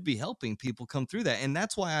should be helping people come through that. And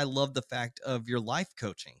that's why I love the fact of your life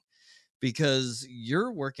coaching, because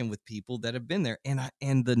you're working with people that have been there.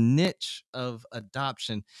 And the niche of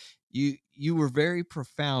adoption, you were very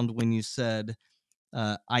profound when you said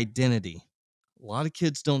identity. A lot of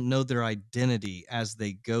kids don't know their identity as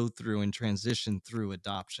they go through and transition through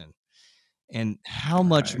adoption. And how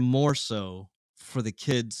much Right. more so for the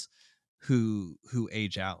kids who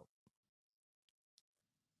age out.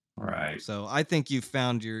 Right. So I think you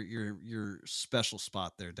found your special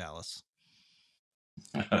spot there, Dallas.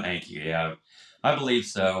 Thank you. Yeah, I believe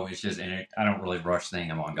so. It's just, I don't really rush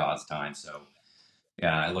things. I'm on God's time. So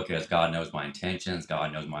yeah, I look at it as God knows my intentions.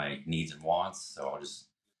 God knows my needs and wants. So I'll just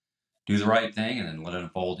do the right thing and then let it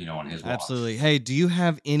unfold, on his watch. Absolutely. Hey, do you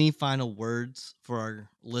have any final words for our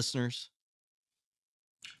listeners?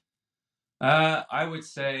 I would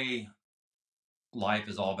say life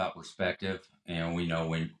is all about perspective, and we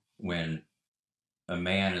know when a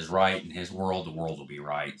man is right in his world, the world will be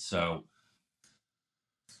right. So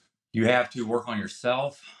you have to work on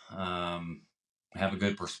yourself, have a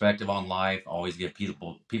good perspective on life, always give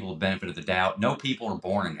people the benefit of the doubt. No people are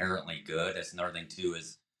born inherently good. That's another thing too,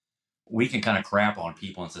 is we can kind of crap on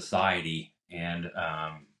people in society, and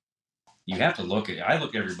you have to I look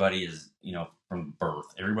at everybody as, from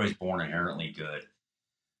birth, everybody's born inherently good.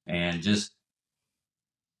 And just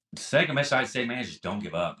the second message I'd say, man, is just don't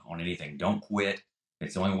give up on anything. Don't quit.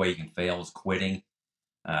 It's the only way you can fail is quitting.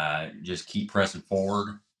 Just keep pressing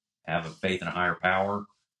forward. Have a faith in a higher power.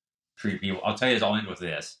 Treat people. I'll tell you, I'll end with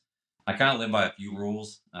this. I kind of live by a few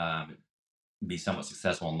rules. Be somewhat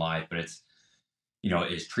successful in life, but it's,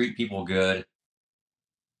 is treat people good,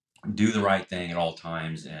 do the right thing at all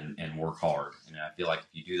times, and work hard. And I feel like if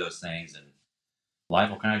you do those things, and life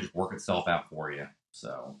will kind of just work itself out for you.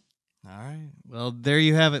 So. All right. Well, there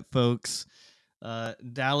you have it, folks.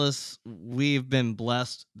 Dallas, we've been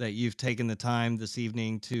blessed that you've taken the time this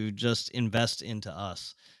evening to just invest into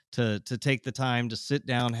us, to take the time to sit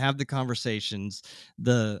down, have the conversations,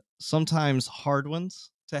 the sometimes hard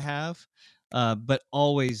ones to have, but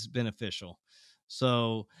always beneficial.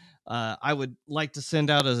 So I would like to send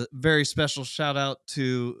out a very special shout out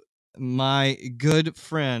to my good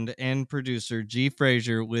friend and producer, G.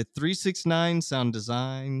 Frazier with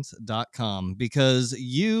 369sounddesigns.com, because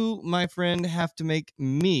you, my friend, have to make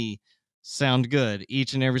me sound good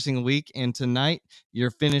each and every single week. And tonight,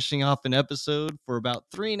 you're finishing off an episode for about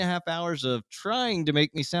 3.5 hours of trying to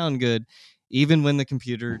make me sound good. even when the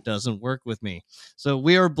computer doesn't work with me. So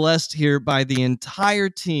we are blessed here by the entire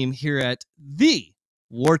team here at the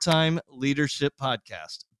Wartime Leadership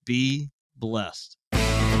Podcast. Be blessed.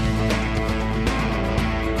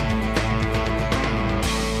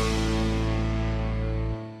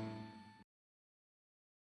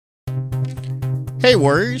 Hey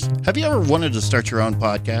Warriors, have you ever wanted to start your own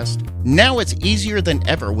podcast? Now it's easier than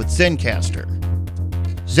ever with Zencastr.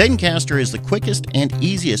 Zencastr is the quickest and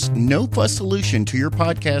easiest no-fuss solution to your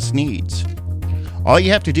podcast needs. All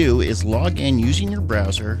you have to do is log in using your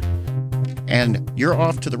browser, and you're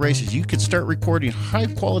off to the races. You can start recording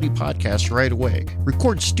high-quality podcasts right away.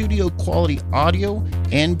 Record studio-quality audio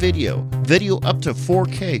and video up to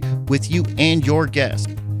 4K with you and your guest.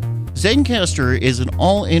 Zencastr is an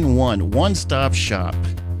all-in-one, one-stop shop.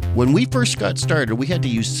 When we first got started, we had to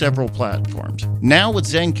use several platforms. Now with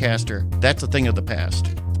Zencastr, that's a thing of the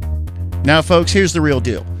past. Now, folks, here's the real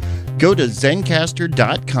deal. Go to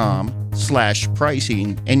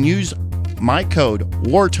zencastr.com/pricing and use my code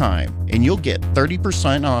WARTIME, and you'll get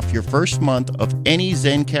 30% off your first month of any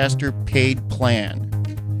Zencastr paid plan.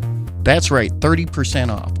 That's right, 30%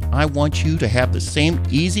 off. I want you to have the same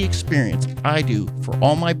easy experience I do for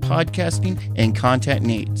all my podcasting and content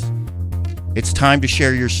needs. It's time to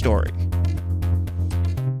share your story.